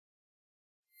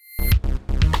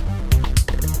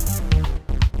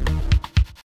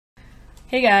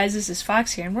Hey guys, this is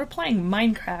Fox here, and we're playing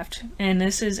Minecraft, and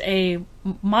this is a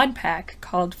mod pack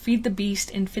called Feed the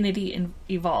Beast Infinity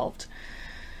Evolved.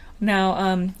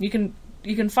 Now, you can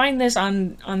find this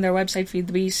on their website, Feed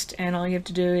the Beast, and all you have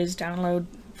to do is download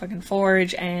fucking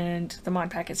Forge and the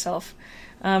mod pack itself.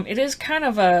 It is kind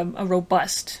of a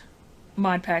robust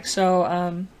mod pack,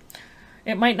 so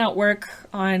it might not work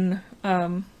on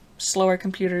slower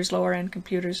computers, lower end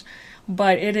computers,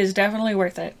 but it is definitely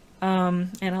worth it.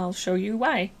 And I'll show you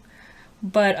why.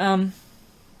 But, let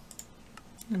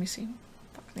me see.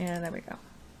 Yeah, there we go.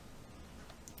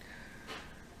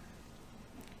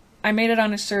 I made it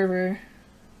on a server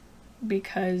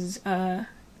because,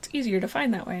 it's easier to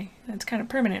find that way. It's kind of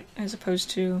permanent, as opposed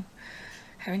to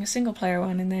having a single player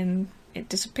one and then it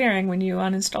disappearing when you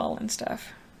uninstall and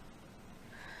stuff.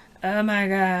 Oh my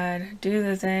god, do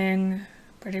the thing.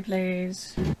 Pretty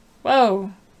please.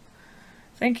 Whoa!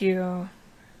 Thank you.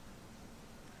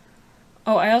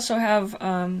 Oh, I also have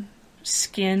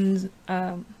skin,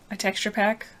 a texture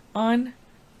pack on,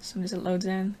 as soon as it loads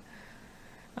in.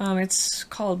 It's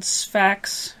called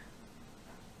Sphax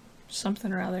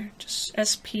something or other, just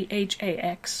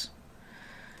SPHAX.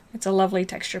 It's a lovely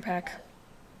texture pack.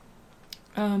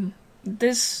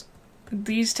 These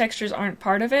textures aren't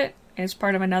part of it, it's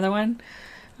part of another one,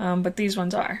 but these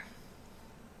ones are.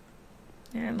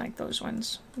 And like those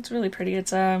ones. It's really pretty.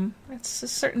 It's a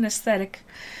certain aesthetic.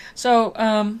 So,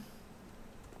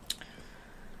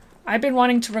 I've been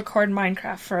wanting to record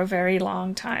Minecraft for a very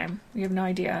long time. You have no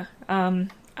idea.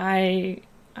 I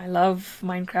love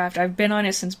Minecraft. I've been on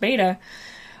it since beta.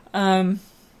 And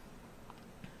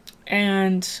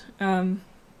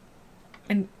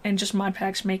just mod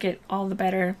packs make it all the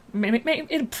better.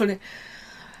 It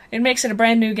makes it a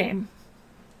brand new game.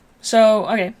 So,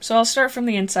 okay, so I'll start from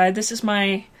the inside. This is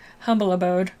my humble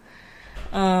abode.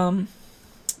 To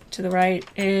the right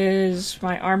is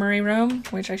my armory room,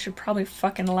 which I should probably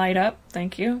fucking light up.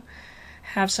 Thank you.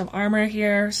 Have some armor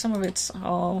here. Some of it's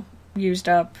all used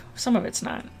up. Some of it's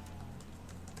not.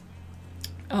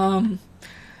 I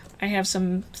have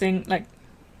some like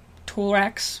tool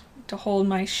racks to hold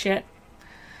my shit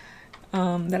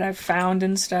that I've found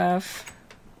and stuff.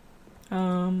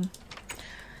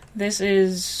 This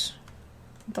is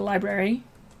the library,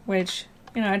 which,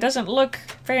 you know, it doesn't look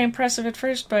very impressive at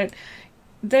first, but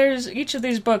each of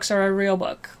these books are a real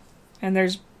book. And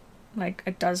there's like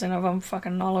a dozen of them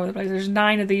fucking all over the place. There's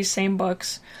 9 of these same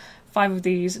books, 5 of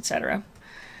these, etc.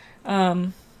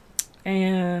 And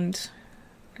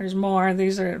there's more.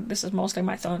 This is mostly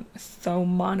my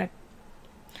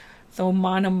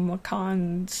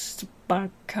Thomonomicons.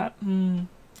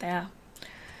 Yeah.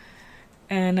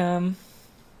 And,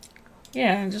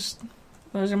 yeah, just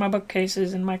those are my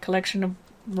bookcases and my collection of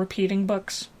repeating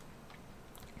books.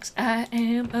 'Cause I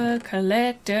am a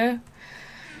collector.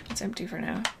 It's empty for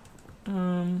now.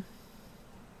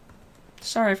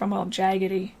 Sorry if I'm all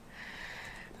jaggedy.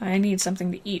 I need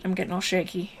something to eat. I'm getting all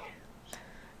shaky.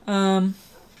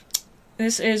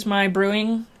 This is my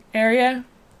brewing area.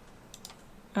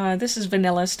 This is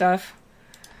vanilla stuff.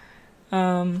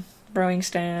 Brewing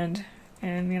stand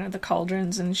and, you know, the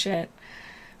cauldrons and shit.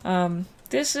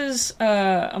 This is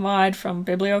a mod from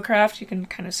Bibliocraft. You can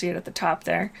kind of see it at the top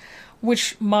there.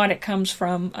 Which mod it comes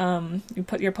from. You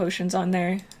put your potions on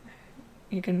there.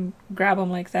 You can grab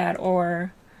them like that,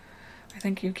 or I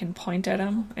think you can point at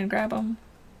them and grab them.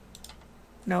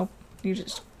 Nope, you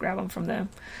just grab them from the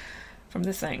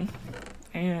thing.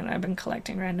 And I've been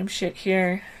collecting random shit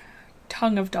here.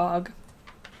 Tongue of dog.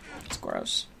 It's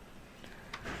gross.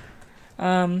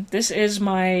 This is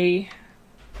my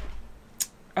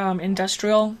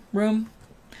industrial room.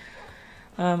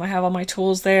 I have all my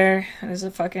tools there. There's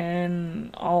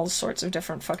all sorts of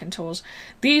different fucking tools.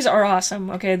 These are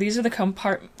awesome, okay? These are the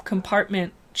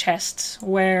compartment chests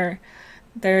where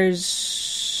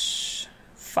there's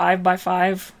 5 by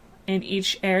 5 in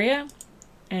each area,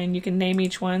 and you can name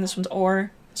each one. This one's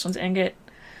ore, this one's ingot,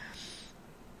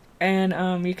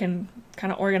 and you can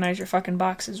kind of organize your fucking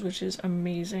boxes, which is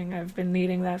amazing. I've been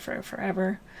needing that for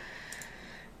forever.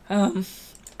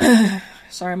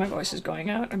 Sorry, my voice is going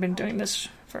out. I've been doing this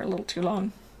for a little too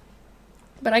long.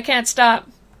 But I can't stop.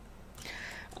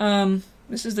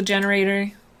 This is the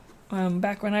generator.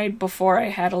 Back before I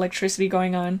had electricity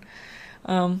going on.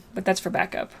 But that's for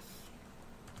backup.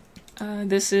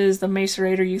 This is the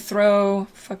macerator. You throw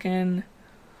fucking,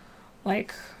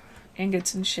 like,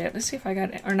 ingots and shit. Let's see if I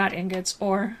got it. Or not ingots,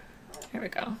 or... Here we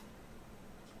go.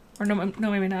 Or no,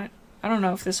 maybe not. I don't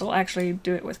know if this will actually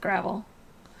do it with gravel.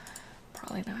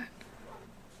 Probably not.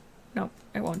 Nope,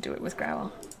 it won't do it with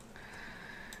gravel.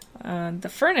 The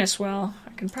furnace, well,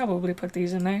 I can probably put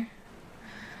these in there.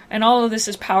 And all of this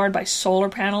is powered by solar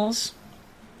panels.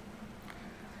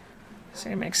 So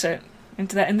you mix it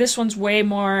into that. And this one's way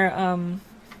more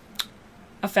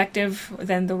effective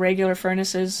than the regular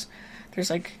furnaces.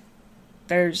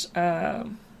 There's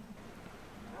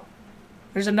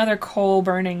another coal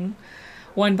burning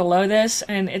one below this,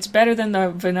 and it's better than the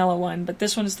vanilla one, but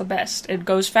this one is the best. It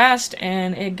goes fast,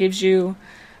 and it gives you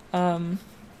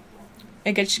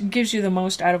gives you the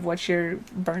most out of what you're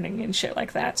burning and shit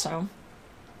like that. So,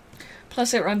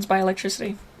 plus it runs by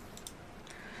electricity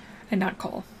and not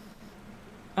coal.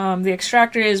 The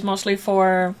extractor is mostly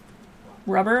for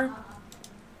rubber,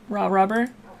 raw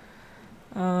rubber.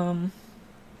 There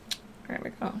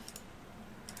we go.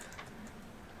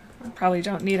 Probably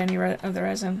don't need any of the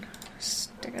resin.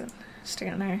 Stick it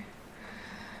in there.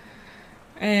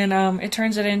 And it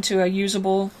turns it into a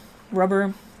usable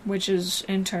rubber, which is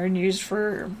in turn used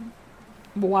for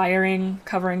wiring,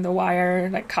 covering the wire,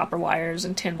 like copper wires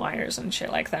and tin wires and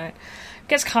shit like that. It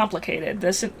gets complicated.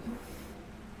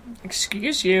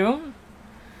 Excuse you.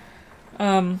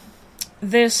 So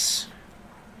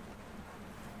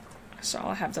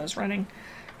I'll have those running.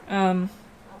 The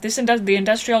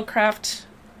industrial craft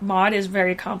mod is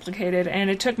very complicated, and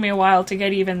it took me a while to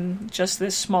get even just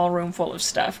this small room full of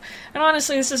stuff. And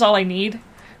honestly, this is all I need.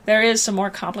 There is some more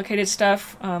complicated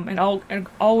stuff, and it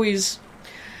always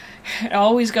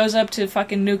goes up to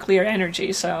fucking nuclear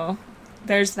energy. So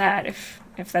there's that. If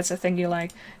that's a thing you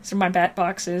like, these are my bat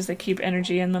boxes. They keep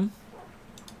energy in them.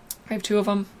 I have 2 of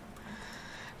them.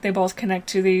 They both connect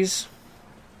to these,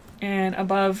 and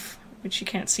above, which you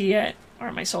can't see yet,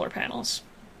 are my solar panels.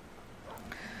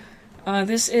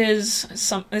 This is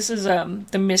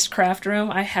the Mistcraft room.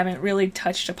 I haven't really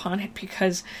touched upon it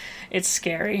because it's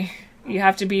scary. You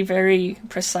have to be very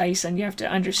precise, and you have to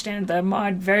understand the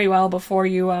mod very well before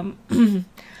you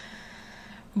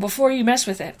before you mess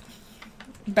with it.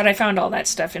 But I found all that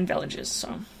stuff in villages.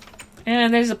 So,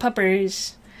 and there's the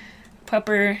puppers,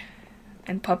 pupper,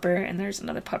 and pupper, and there's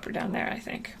another pupper down there, I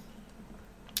think.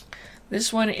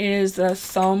 This one is the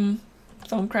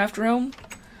Thermcraft room.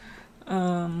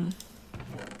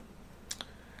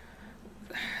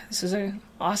 This is an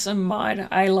awesome mod.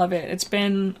 I love it. It's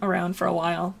been around for a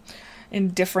while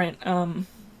in different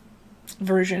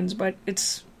versions, but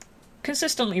it's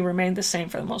consistently remained the same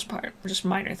for the most part. Just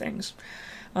minor things.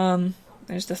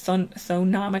 There's the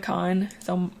Thermonicon,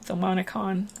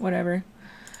 whatever.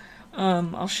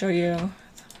 I'll show you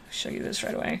this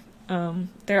right away.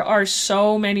 There are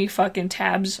so many fucking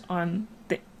tabs on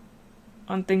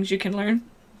things you can learn.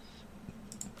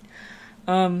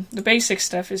 The basic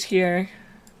stuff is here.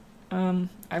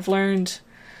 I've learned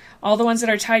all the ones that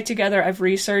are tied together. I've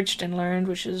researched and learned,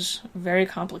 which is very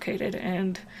complicated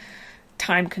and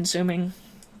time consuming,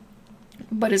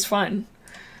 but it's fun.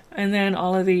 And then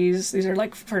all of these are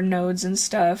like for nodes and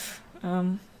stuff,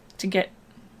 to get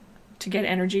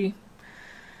energy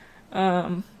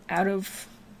out of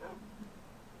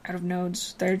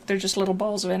nodes. They're just little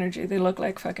balls of energy. They look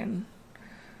like fucking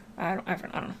I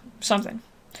don't know, something.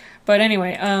 But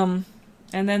anyway, and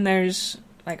then there's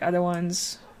like other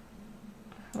ones,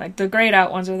 like the grayed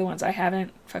out ones are the ones I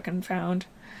haven't fucking found.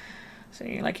 So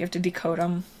you have to decode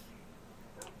them.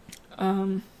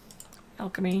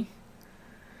 Alchemy.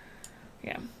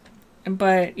 Yeah.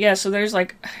 But yeah, so there's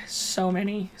like so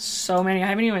many. I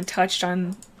haven't even touched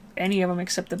on any of them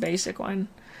except the basic one.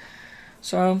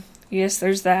 So yes,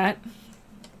 there's that.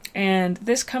 And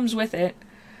this comes with it,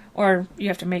 or you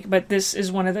have to make, but this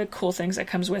is one of the cool things that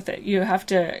comes with it. You have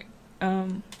to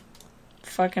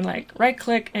fucking like right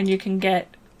click, and you can get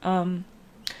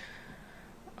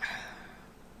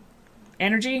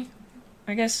energy,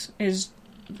 I guess is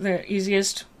the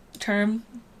easiest term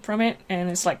from it, and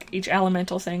it's like each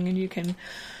elemental thing, and you can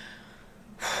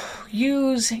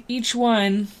use each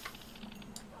one,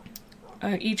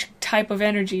 each type of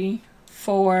energy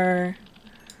for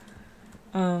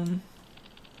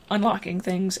unlocking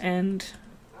things and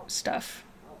stuff,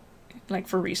 like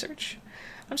for research.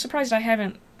 I'm surprised I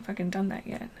haven't fucking done that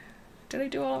yet. Did I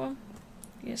do all of them?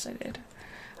 Yes, I did.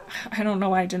 I don't know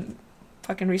why I didn't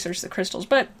fucking research the crystals,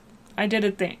 but I did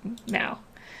a thing now.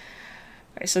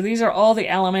 Okay, so these are all the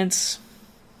elements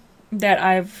that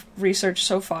I've researched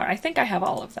so far. I think I have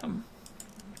all of them.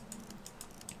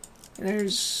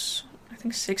 There's, I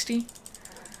think, 60.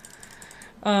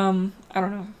 I don't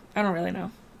know. I don't really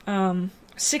know.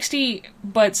 60,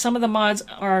 but some of the mods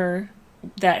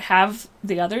that have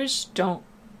the others don't.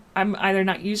 I'm either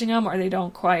not using them or they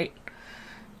don't quite.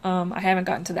 I haven't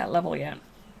gotten to that level yet.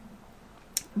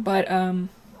 But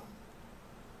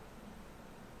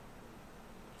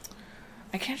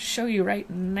I can't show you right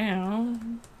now.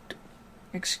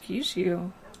 Excuse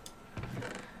you.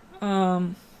 I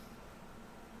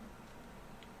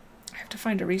have to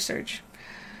find a research.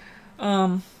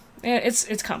 Yeah,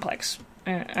 it's complex.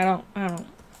 I don't.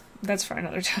 That's for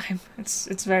another time.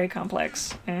 It's very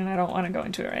complex, and I don't want to go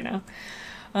into it right now.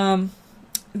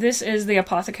 This is the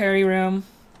apothecary room.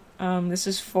 This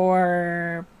is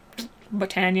for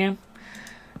Botania.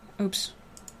 Oops.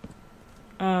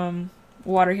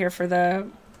 Water here for the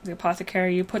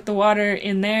apothecary. You put the water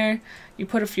in there. You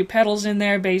put a few petals in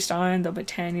there based on the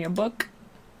Botania book.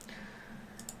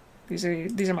 These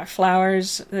are my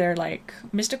flowers. They're like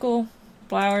mystical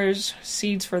flowers,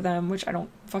 seeds for them, which I don't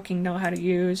fucking know how to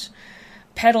use.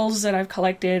 Petals that I've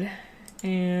collected,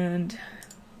 and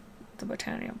the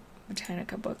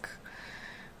Botanica book.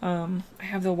 I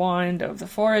have the wand of the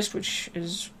forest, which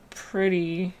is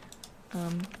pretty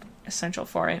essential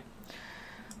for it.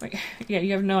 Like, yeah,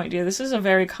 you have no idea. This is a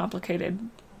very complicated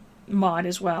mod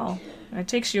as well. It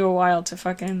takes you a while to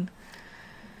fucking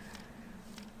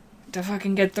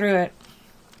get through it,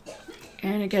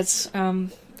 and it gets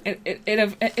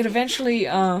it eventually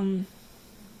no.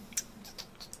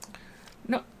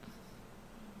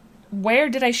 Where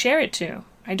did I share it to?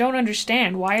 I don't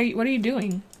understand. What are you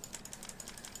doing?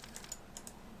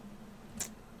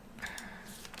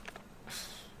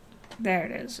 There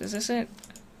it is. Is this it?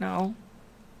 No.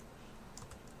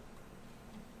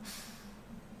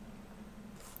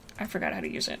 I forgot how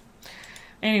to use it.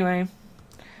 Anyway,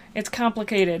 it's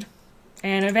complicated.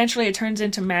 And eventually it turns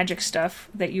into magic stuff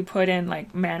that you put in,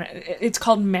 like mana. It's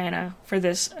called mana for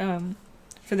this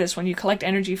one. You collect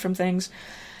energy from things,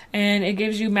 and it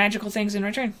gives you magical things in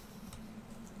return.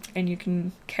 And you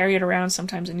can carry it around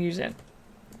sometimes and use it.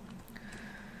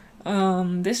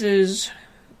 This is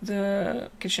the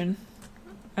kitchen.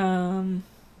 I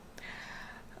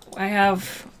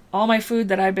have all my food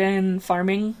that I've been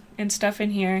farming and stuff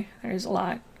in here. There's a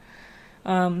lot.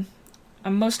 I'm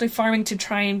mostly farming to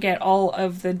try and get all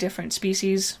of the different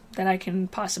species that I can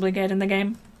possibly get in the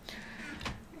game.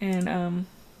 And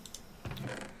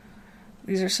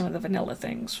these are some of the vanilla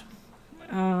things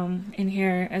in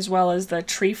here, as well as the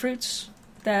tree fruits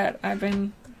that I've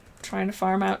been trying to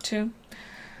farm out to.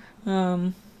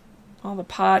 All the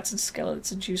pots and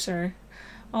skillets and juicer.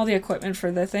 All the equipment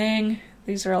for the thing.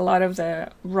 These are a lot of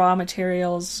the raw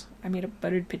materials. I made a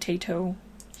buttered potato.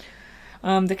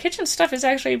 The kitchen stuff is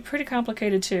actually pretty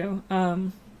complicated too.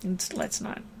 Let's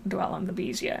not dwell on the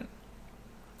bees yet.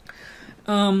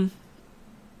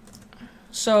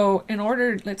 So in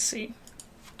order, let's see.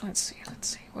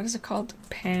 What is it called?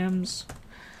 Pam's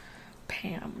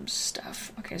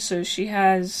stuff. Okay, so she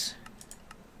has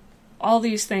all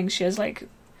these things. She has like,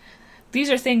 these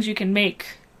are things you can make,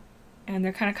 and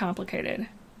they're kind of complicated.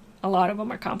 A lot of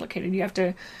them are complicated. You have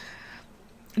to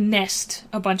nest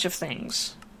a bunch of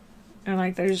things. And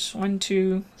like there's 1,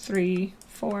 2, 3,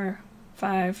 4,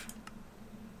 5,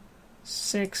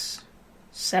 6,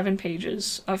 7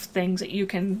 pages of things that you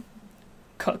can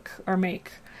cook or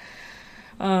make.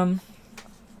 And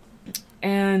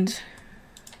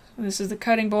this is the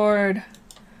cutting board,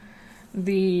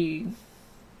 the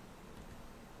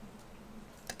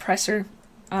presser.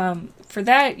 For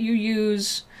that you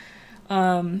use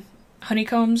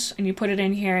honeycombs, and you put it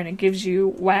in here and it gives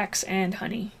you wax and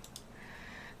honey.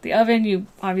 The oven, you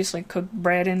obviously cook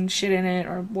bread and shit in it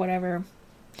or whatever.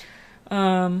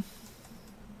 But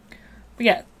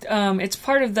yeah, it's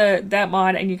part of that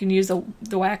mod, and you can use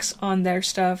the wax on their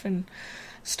stuff and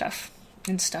stuff,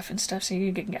 so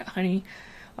you can get honey.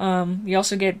 You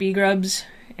also get bee grubs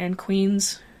and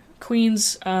queens.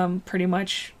 Queens pretty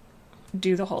much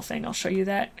do the whole thing. I'll show you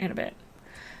that in a bit.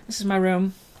 This is my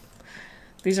room.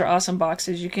 These are awesome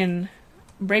boxes. You can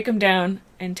break them down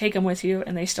and take them with you,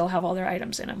 and they still have all their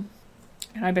items in them.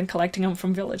 And I've been collecting them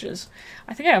from villages.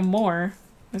 I think I have more.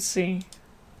 Let's see.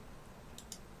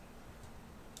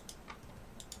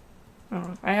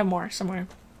 Oh, I have more somewhere.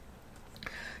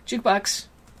 Jukebox.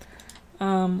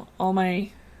 All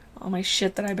my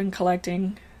shit that I've been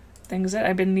collecting. Things that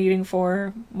I've been needing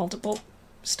for multiple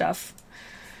stuff.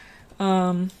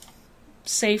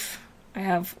 Safe. I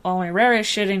have all my rarest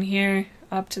shit in here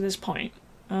up to this point.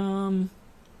 A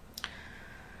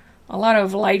lot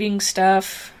of lighting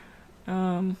stuff,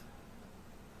 like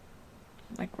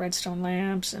redstone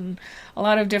lamps, and a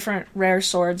lot of different rare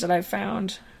swords that I've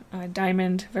found.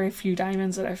 Diamond, very few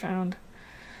diamonds that I found.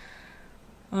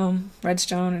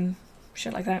 Redstone and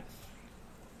shit like that.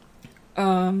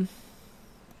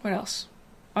 What else?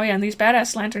 Oh yeah, and these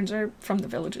badass lanterns are from the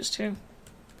villages too.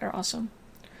 They're awesome.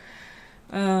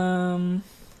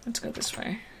 Let's go this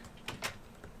way.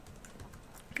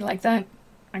 You like that?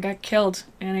 I got killed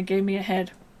and it gave me a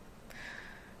head.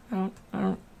 I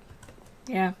don't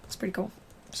Yeah, it's pretty cool.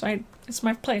 So it's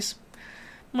my place.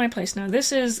 My place now.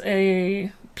 This is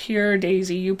a pure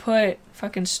daisy. You put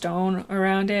fucking stone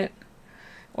around it,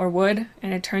 or wood,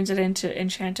 and it turns it into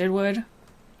enchanted wood.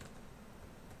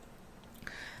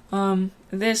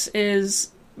 This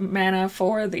is mana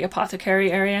for the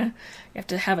apothecary area. You have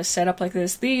to have a setup like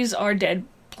this. These are dead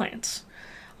plants.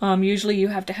 Usually you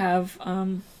have to have,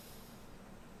 I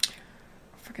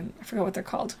forgot what they're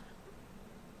called.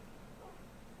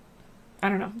 I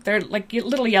don't know. They're like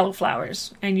little yellow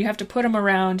flowers, and you have to put them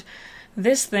around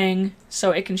this thing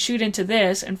so it can shoot into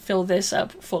this and fill this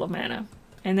up full of mana.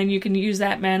 And then you can use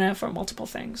that mana for multiple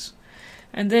things.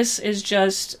 And this is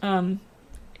just,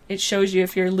 it shows you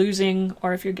if you're losing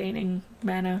or if you're gaining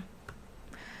mana.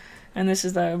 And this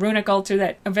is the runic altar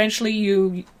that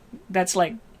eventually that's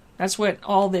what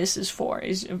all this is for,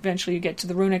 is eventually you get to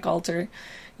the runic altar.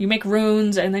 You make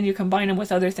runes and then you combine them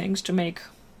with other things to make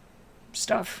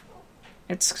stuff.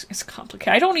 It's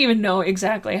complicated. I don't even know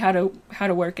exactly how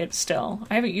to work it still.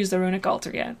 I haven't used the runic altar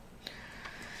yet.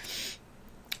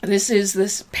 This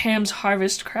is Pam's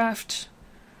Harvest Craft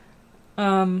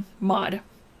mod.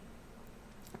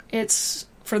 It's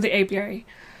for the apiary.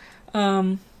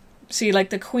 See, like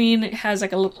the queen has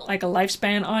like a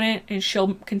lifespan on it, and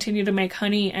she'll continue to make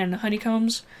honey and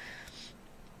honeycombs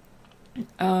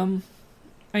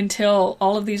until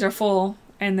all of these are full,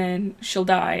 and then she'll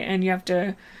die, and you have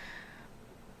to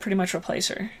pretty much replace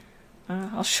her.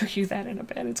 I'll show you that in a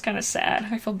bit. It's kind of sad.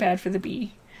 I feel bad for the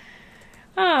bee.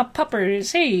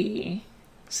 Puppers, hey!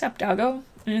 Sup, doggo?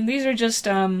 And these are just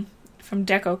from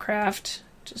DecoCraft,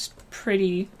 just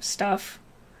pretty stuff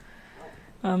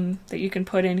that you can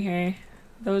put in here.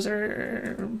 Those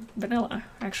are vanilla,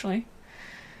 actually.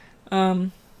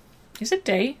 Is it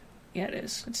day? Yeah, it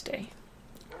is. It's day.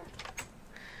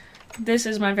 This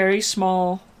is my very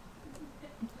small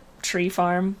tree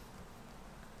farm.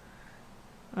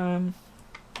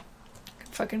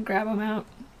 Fucking grab them out.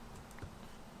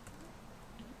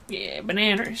 Yeah,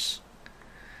 bananas.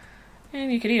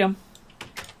 And you could eat them.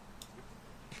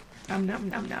 Nom nom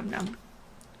nom nom nom.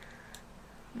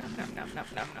 Nom nom nom nom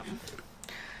nom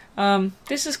nom.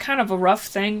 This is kind of a rough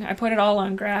thing. I put it all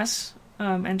on grass,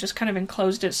 and just kind of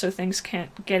enclosed it so things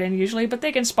can't get in usually, but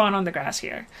they can spawn on the grass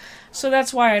here. So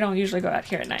that's why I don't usually go out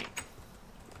here at night.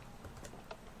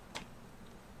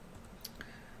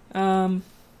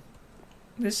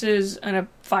 This is a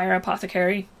fire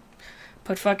apothecary.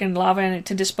 Put fucking lava in it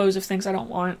to dispose of things I don't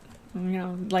want,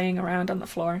 laying around on the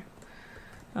floor.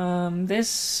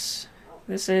 This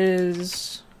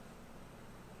is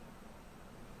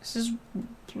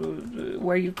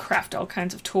where you craft all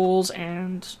kinds of tools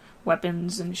and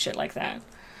weapons and shit like that.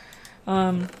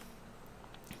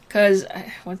 Cause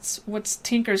what's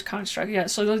Tinker's construct? Yeah,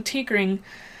 so the tinkering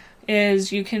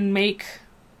is you can make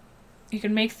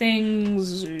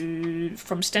things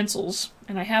from stencils,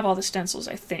 and I have all the stencils,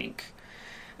 I think.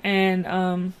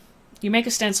 And you make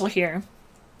a stencil here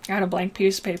out of blank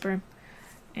piece of paper,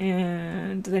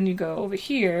 and then you go over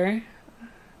here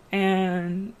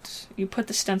and you put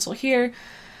the stencil here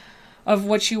of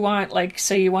what you want, like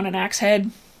say you want an axe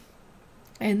head,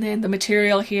 and then the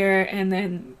material here, and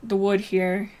then the wood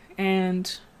here,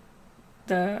 and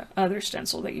the other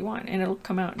stencil that you want, and it'll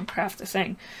come out and craft the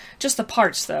thing. Just the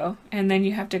parts though, and then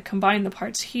you have to combine the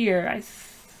parts here, I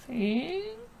think.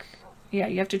 Yeah,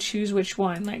 you have to choose which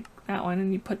one, like that one,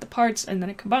 and you put the parts, and then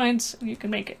it combines, and you can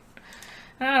make it.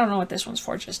 And I don't know what this one's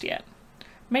for just yet.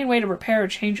 Main way to repair or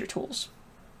change your tools.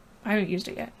 I haven't used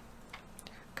it yet,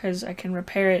 because I can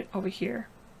repair it over here.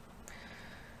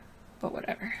 But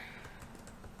whatever.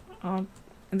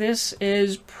 This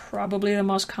is probably the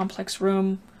most complex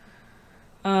room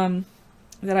that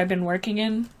I've been working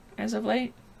in as of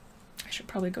late. I should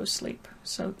probably go sleep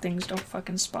so things don't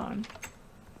fucking spawn.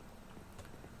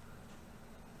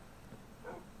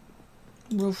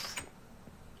 Roof.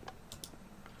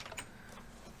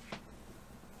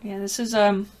 Yeah, this is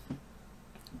an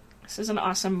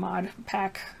awesome mod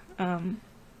pack. I've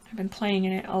been playing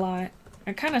in it a lot.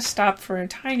 I kind of stopped for a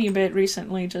tiny bit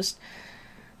recently just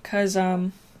because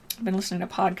I've been listening to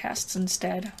podcasts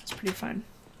instead. It's pretty fun.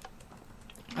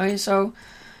 Okay, so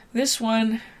this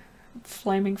one,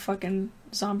 flaming fucking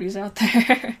zombies out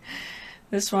there.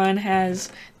 This one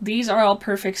has, these are all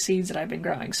perfect seeds that I've been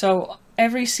growing. So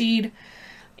every seed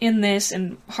in this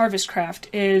and Harvest Craft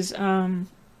is,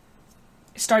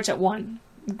 starts at 1.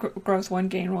 Growth 1,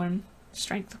 gain 1,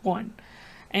 strength 1.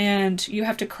 And you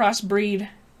have to crossbreed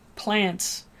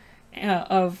plants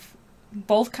of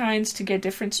both kinds to get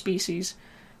different species.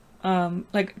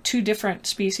 Like 2 different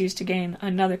species to gain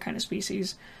another kind of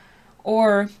species.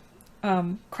 Or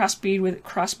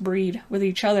crossbreed with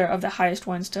each other of the highest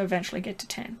ones to eventually get to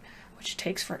 10, which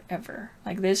takes forever.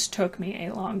 Like, this took me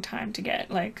a long time to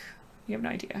get. Like, you have no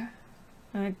idea.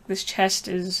 Like, this chest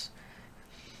is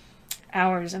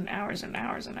hours and hours and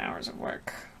hours and hours of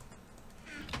work.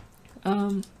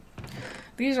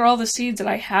 These are all the seeds that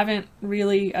I haven't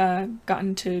really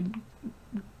gotten to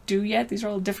do yet. These are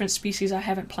all different species I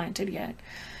haven't planted yet.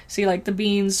 See, like, the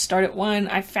beans start at 1.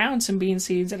 I found some bean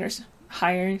seeds that are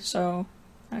higher, so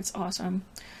that's awesome.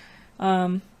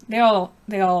 They all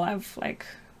have, like,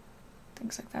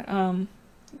 things like that. I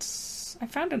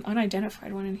found an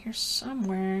unidentified one in here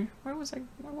somewhere. Where was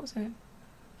it?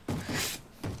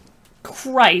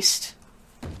 Christ.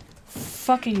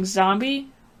 Fucking zombie.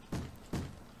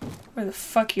 Where the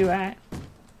fuck you at?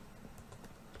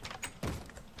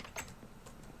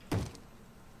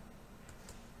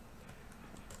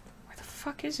 Where the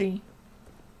fuck is he?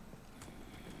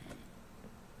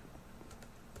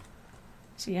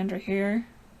 Is he under here?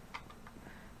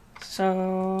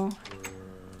 So...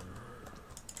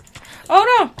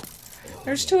 Oh no!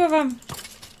 There's 2 of them!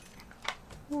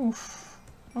 Oof.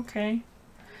 Okay.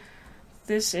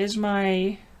 This is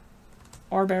my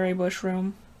oreberry bush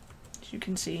room, as you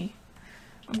can see.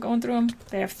 I'm going through them.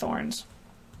 They have thorns.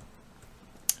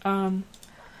 Yeah,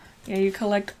 you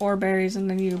collect oreberries and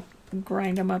then you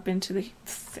grind them up into the...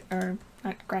 or,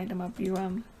 not grind them up,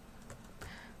 you,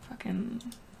 fucking...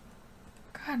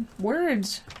 God,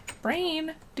 words!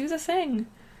 Brain! Do the thing!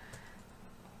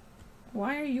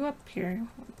 Why are you up here?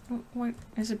 What?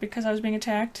 Is it because I was being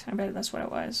attacked? I bet that's what it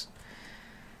was.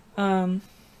 What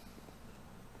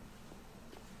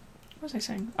was I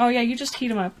saying? Oh yeah, you just heat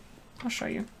them up. I'll show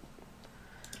you.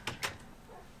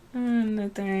 And the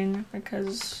thing,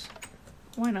 because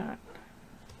why not?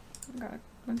 I got a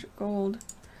bunch of gold.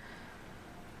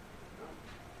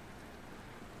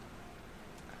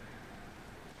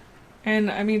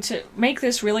 And, I mean, to make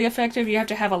this really effective, you have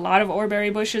to have a lot of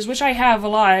oreberry bushes, which I have a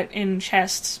lot in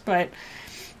chests, but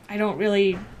I don't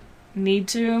really need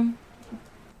to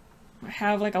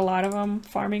have, like, a lot of them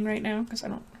farming right now, because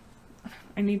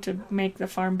I need to make the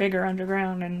farm bigger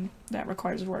underground, and that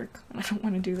requires work, and I don't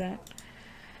want to do that.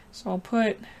 So I'll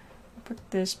put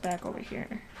this back over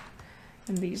here,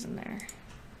 and these in there.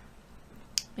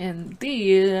 And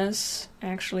these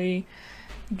actually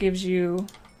gives you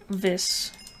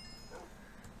this,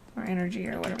 or energy,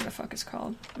 or whatever the fuck it's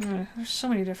called. There's so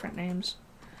many different names.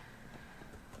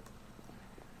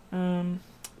 God,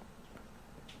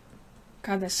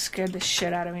 that scared the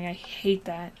shit out of me. I hate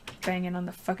that. Banging on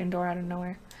the fucking door out of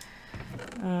nowhere.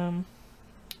 I'm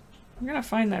gonna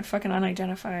find that fucking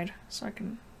unidentified, so I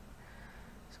can...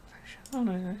 Oh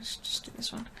no, let's just do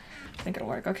this one. I think it'll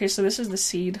work. Okay, so this is the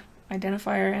seed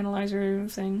identifier analyzer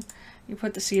thing. You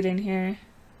put the seed in here,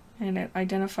 and it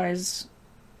identifies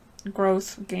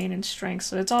growth, gain, and strength.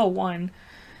 So it's all 1.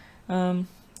 And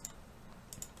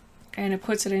it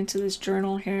puts it into this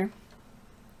journal here.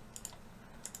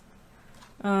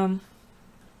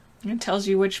 It tells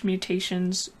you which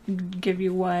mutations give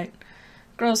you what,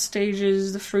 growth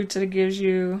stages, the fruits that it gives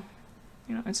you,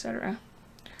 you know, etc.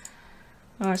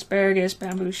 Asparagus,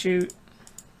 bamboo shoot.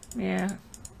 Yeah.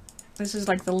 This is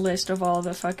like the list of all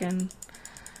the fucking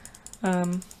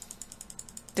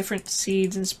different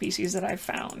seeds and species that I've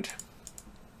found.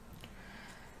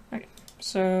 Okay,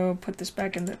 so put this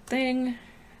back in the thing,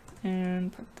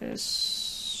 and put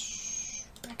this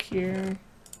back here.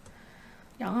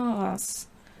 Yes.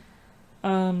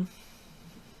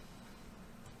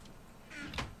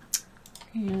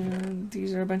 And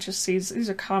these are a bunch of seeds. These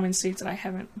are common seeds that I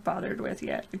haven't bothered with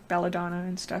yet, like belladonna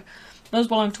and stuff. Those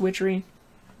belong to witchery.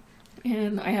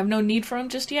 And I have no need for them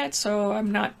just yet, so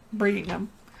I'm not breeding them.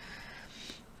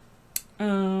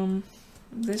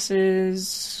 This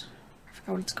is... I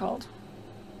forgot what it's called.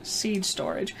 Seed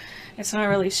storage. It's not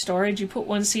really storage. You put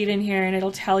 1 seed in here and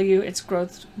it'll tell you its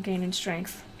growth, gain, and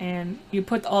strength. And you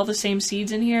put all the same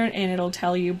seeds in here and it'll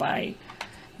tell you by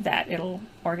that. It'll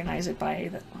organize it by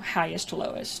the highest to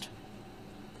lowest.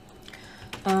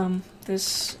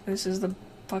 This is the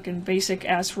fucking basic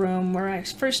ass room where I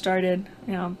first started.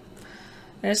 You know,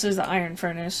 this is the iron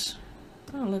furnace.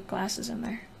 Oh, look, glass is in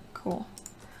there. Cool.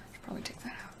 Should probably take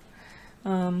that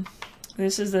out.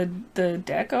 This is the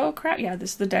deco craft. Yeah,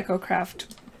 this is the deco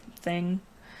craft thing.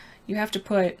 You have to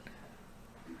put,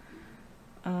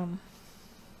 I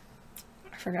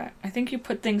forgot. I think you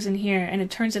put things in here and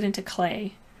it turns it into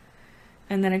clay.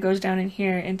 And then it goes down in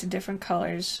here into different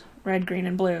colors, red, green,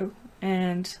 and blue.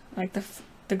 And like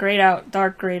the grayed out,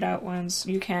 dark grayed out ones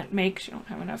you can't make 'cause you don't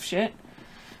have enough shit.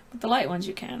 But the light ones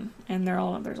you can. And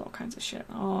there's all kinds of shit.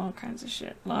 All kinds of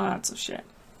shit. Lots of shit.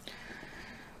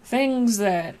 things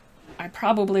that I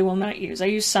probably will not use. I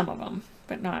use some of them,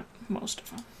 but not most of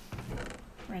them.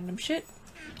 Random shit.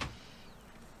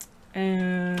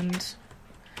 And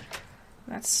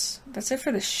that's it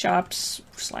for the shops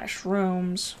 /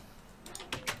 rooms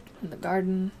and the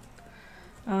garden.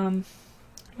 And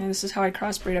this is how I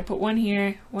crossbreed. I put one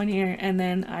here, and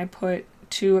then I put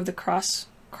 2 of the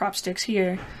crop sticks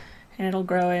here, and it'll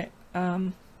grow it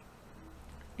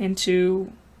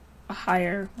into a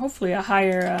higher, hopefully a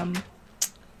higher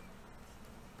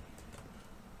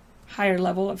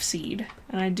level of seed.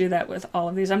 And I do that with all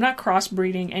of these. I'm not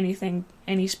crossbreeding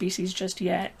any species just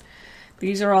yet.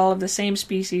 These are all of the same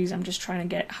species. I'm just trying to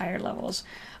get higher levels.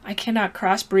 I cannot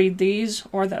crossbreed these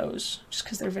or those just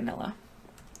because they're vanilla.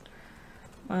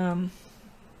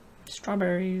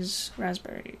 Strawberries,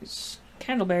 raspberries,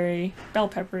 candleberry, bell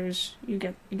peppers. You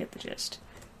get the gist.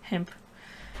 Hemp.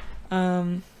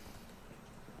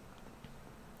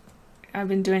 I've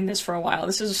been doing this for a while.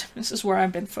 This is where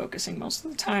I've been focusing most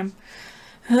of the time.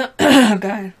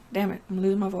 God damn it, I'm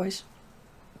losing my voice.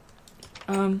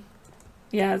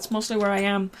 Yeah, it's mostly where I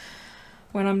am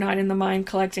when I'm not in the mine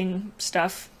collecting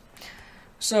stuff.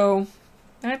 So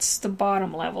that's the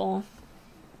bottom level.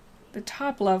 The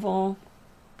top level,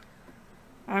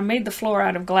 I made the floor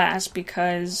out of glass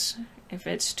because if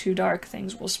it's too dark,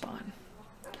 things will spawn.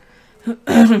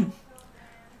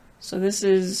 So this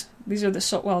is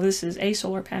a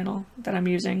solar panel that I'm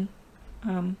using,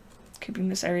 keeping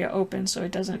this area open so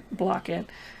it doesn't block it.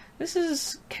 This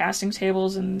is casting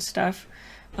tables and stuff.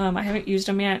 I haven't used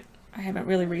them yet. I haven't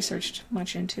really researched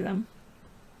much into them.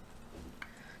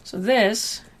 So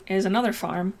this is another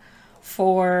farm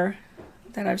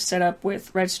that I've set up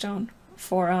with redstone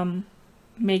for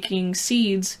making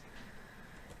seeds,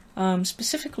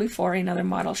 specifically for another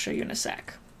mod I'll show you in a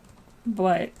sec.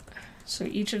 But so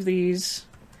each of these,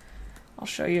 I'll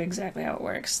show you exactly how it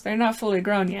works. They're not fully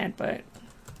grown yet, but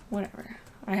whatever.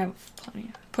 I have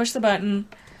plenty. Push the button,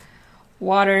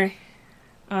 water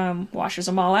washes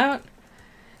them all out.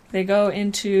 They go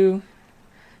into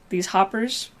these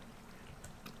hoppers,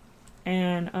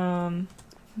 and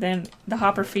then the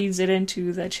hopper feeds it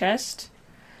into the chest.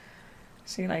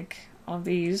 See, like all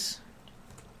these.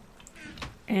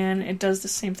 And it does the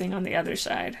same thing on the other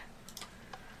side.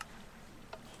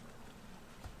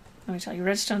 Let me tell you,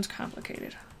 redstone's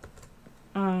complicated.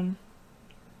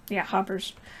 Yeah,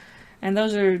 hoppers. And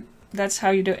that's how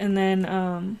you do it. And then,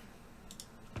 I'll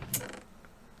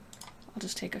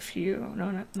just take a few.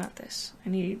 No, not this. I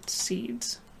need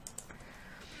seeds.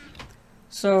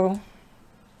 So,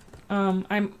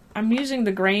 I'm using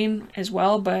the grain as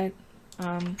well, but,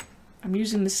 I'm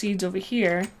using the seeds over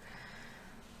here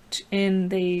in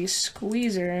the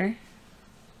squeezer,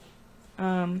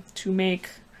 to make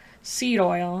seed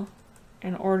oil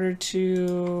in order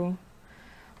to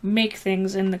make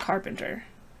things in the carpenter.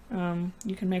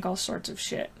 You can make all sorts of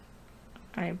shit.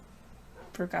 I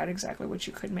forgot exactly what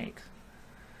you could make.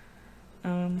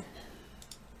 And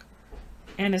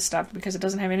it stopped because it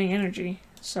doesn't have any energy.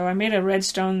 So I made a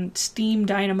redstone steam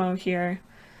dynamo here,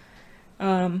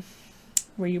 where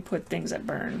you put things that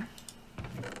burn.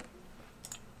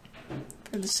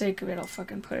 For the sake of it, I'll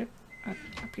fucking put a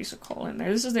piece of coal in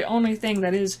there. This is the only thing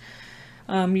that is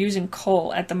using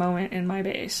coal at the moment in my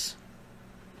base.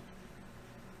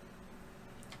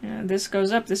 And this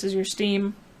goes up. This is your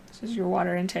steam. This is your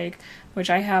water intake, which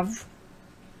I have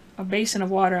a basin of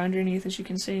water underneath, as you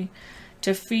can see,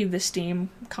 to feed the steam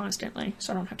constantly,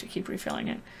 so I don't have to keep refilling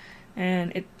it.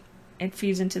 And it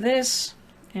feeds into this,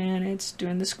 and it's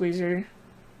doing the squeezer,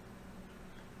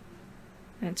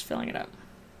 and it's filling it up.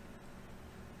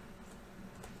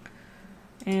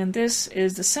 And this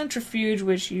is the centrifuge,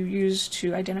 which you use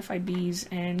to identify bees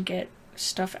and get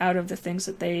stuff out of the things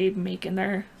that they make in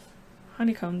their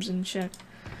honeycombs and shit.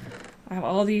 I have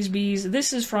all these bees.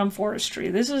 This is from forestry.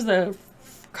 This is the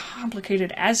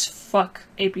complicated as fuck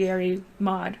apiary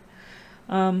mod.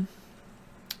 And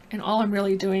all I'm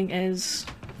really doing is,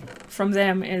 from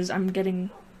them, is I'm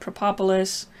getting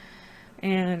propolis,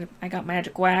 and I got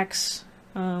magic wax.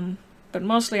 But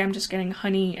mostly I'm just getting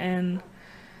honey and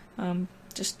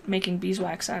just making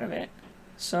beeswax out of it.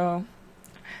 So,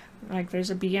 like, there's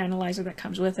a bee analyzer that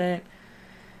comes with it.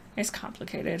 It's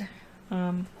complicated.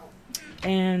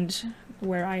 And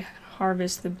where I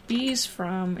harvest the bees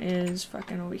from is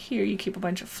fucking over here. You keep a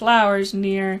bunch of flowers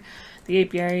near the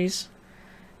apiaries.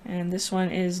 And this one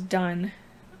is done.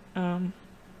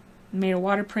 Made a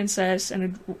water princess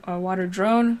and a water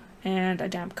drone and a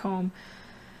damp comb.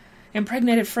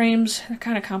 Impregnated frames are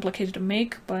kind of complicated to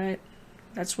make, but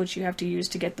that's what you have to use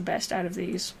to get the best out of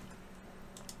these.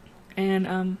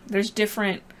 And there's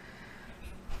different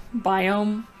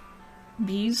biome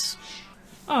bees.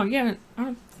 Oh, you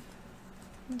haven't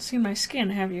seen my skin,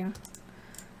 have you?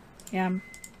 Yeah,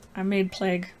 I made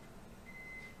Plague.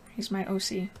 He's my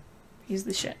OC. He's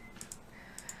the shit.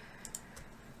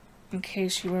 In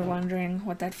case you were wondering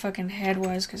what that fucking head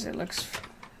was, because it looks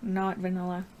not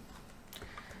vanilla.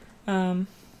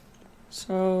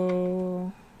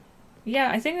 So...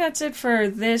 yeah, I think that's it for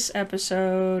this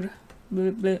episode.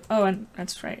 Blah, blah. Oh, and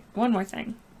that's right. One more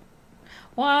thing.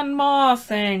 One more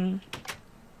thing!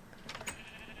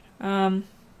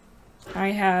 I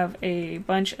have a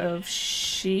bunch of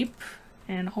sheep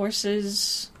and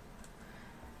horses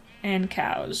and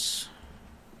cows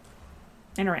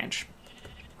and a ranch.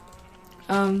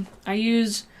 I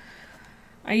use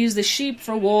the sheep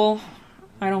for wool.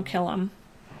 I don't kill them.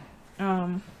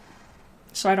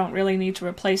 So I don't really need to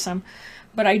replace them.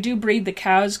 But I do breed the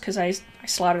cows because I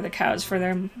slaughter the cows for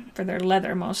their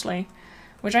leather mostly,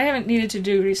 which I haven't needed to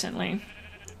do recently.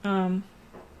 And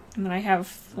then I have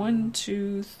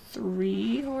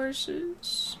 3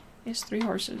 horses. Yes, 3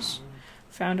 horses.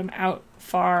 Found them out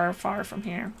far, far from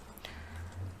here.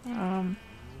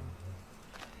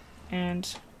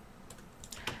 And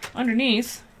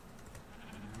underneath,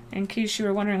 in case you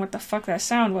were wondering what the fuck that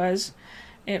sound was,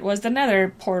 it was the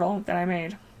Nether portal that I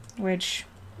made, which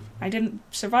I didn't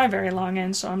survive very long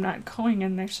in, so I'm not going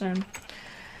in there soon.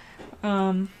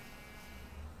 What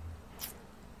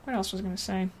else was I going to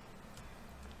say?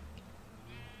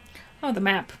 Oh, the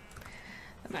map.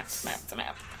 The map.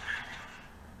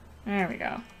 There we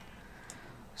go.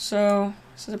 So,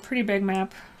 this is a pretty big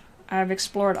map. I've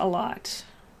explored a lot.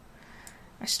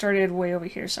 I started way over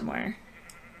here somewhere.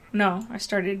 No, I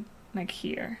started, like,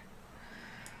 here.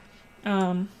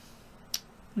 And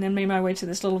then made my way to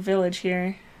this little village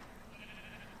here.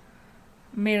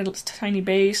 Made a tiny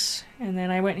base, and then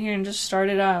I went here and just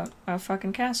started a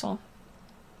fucking castle.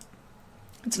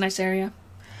 It's a nice area.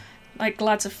 Like,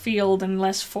 lots of field and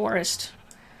less forest.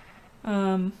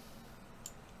 Yeah,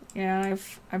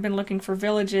 I've been looking for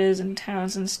villages and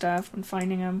towns and stuff and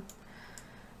finding them.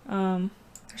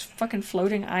 There's fucking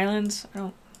floating islands.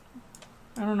 I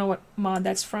don't know what mod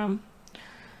that's from.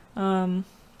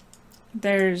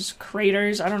 There's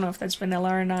craters. I don't know if that's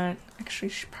vanilla or not.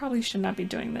 Actually, probably should not be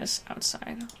doing this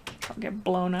outside. I'll get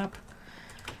blown up.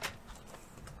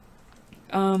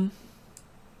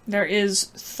 There is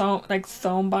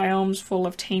thome biomes full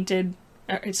of tainted.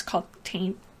 It's called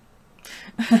taint,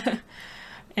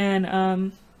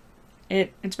 and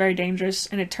it's very dangerous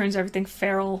and it turns everything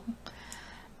feral.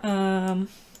 So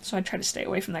I try to stay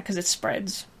away from that because it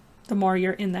spreads the more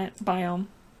you're in that biome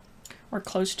or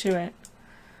close to it.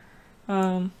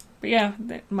 But yeah,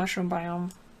 the mushroom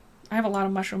biome. I have a lot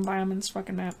of mushroom biome in this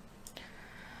fucking map.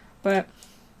 But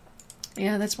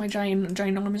yeah, that's my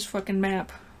ginormous fucking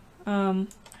map. I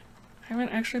haven't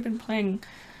actually been playing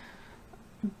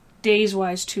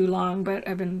days-wise too long, but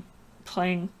I've been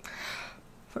playing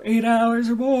for 8 hours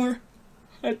or more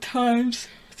at times.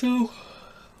 So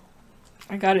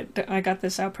I got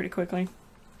this out pretty quickly.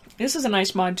 This is a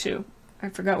nice mod too. I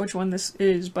forgot which one this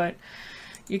is, but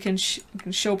you can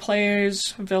show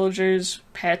players, villagers,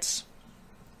 pets.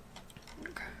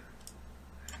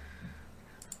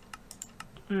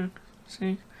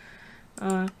 See,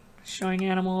 showing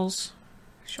animals,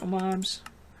 show mobs.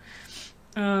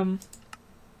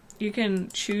 You can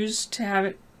choose to have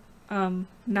it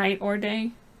night or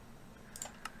day.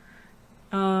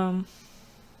 You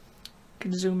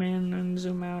can zoom in and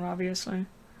zoom out, obviously.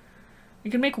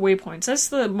 You can make waypoints. That's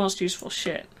the most useful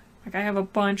shit. Like, I have a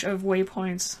bunch of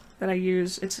waypoints that I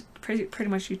use. It's pretty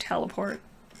much you teleport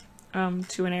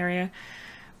to an area.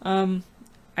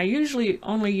 I usually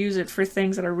only use it for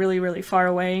things that are really, really far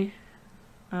away.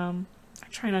 I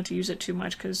try not to use it too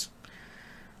much because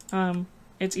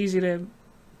it's easy to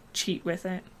cheat with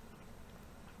it.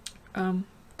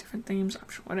 Different themes,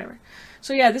 option, whatever.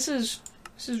 So yeah, this is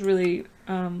really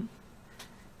a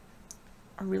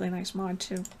really nice mod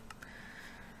too.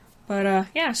 But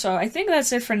yeah, so I think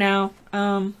that's it for now.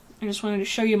 I just wanted to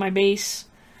show you my base.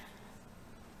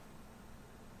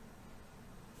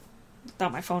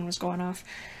 Thought my phone was going off.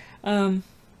 Yeah,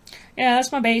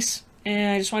 that's my base,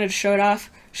 and I just wanted to show it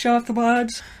off. Show off the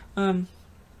mods.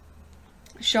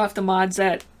 Show off the mods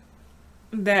that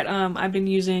I've been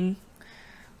using,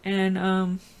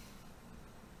 and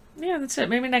yeah, that's it.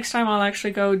 Maybe next time I'll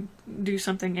actually go do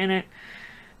something in it.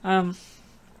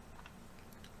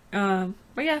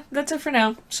 But yeah, that's it for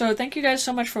now. So thank you guys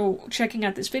so much for checking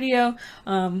out this video.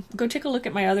 Go take a look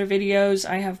at my other videos.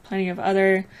 I have plenty of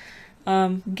other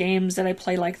games that I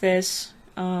play like this,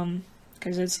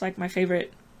 because it's like my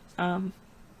favorite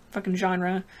fucking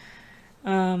genre.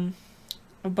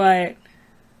 But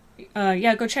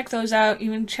yeah, go check those out.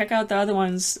 Even check out the other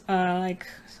ones, like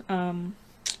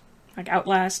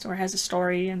Outlast, or has a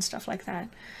story and stuff like that.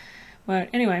 But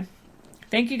anyway,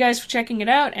 thank you guys for checking it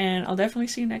out, and I'll definitely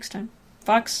see you next time.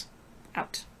 Fox,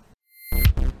 out.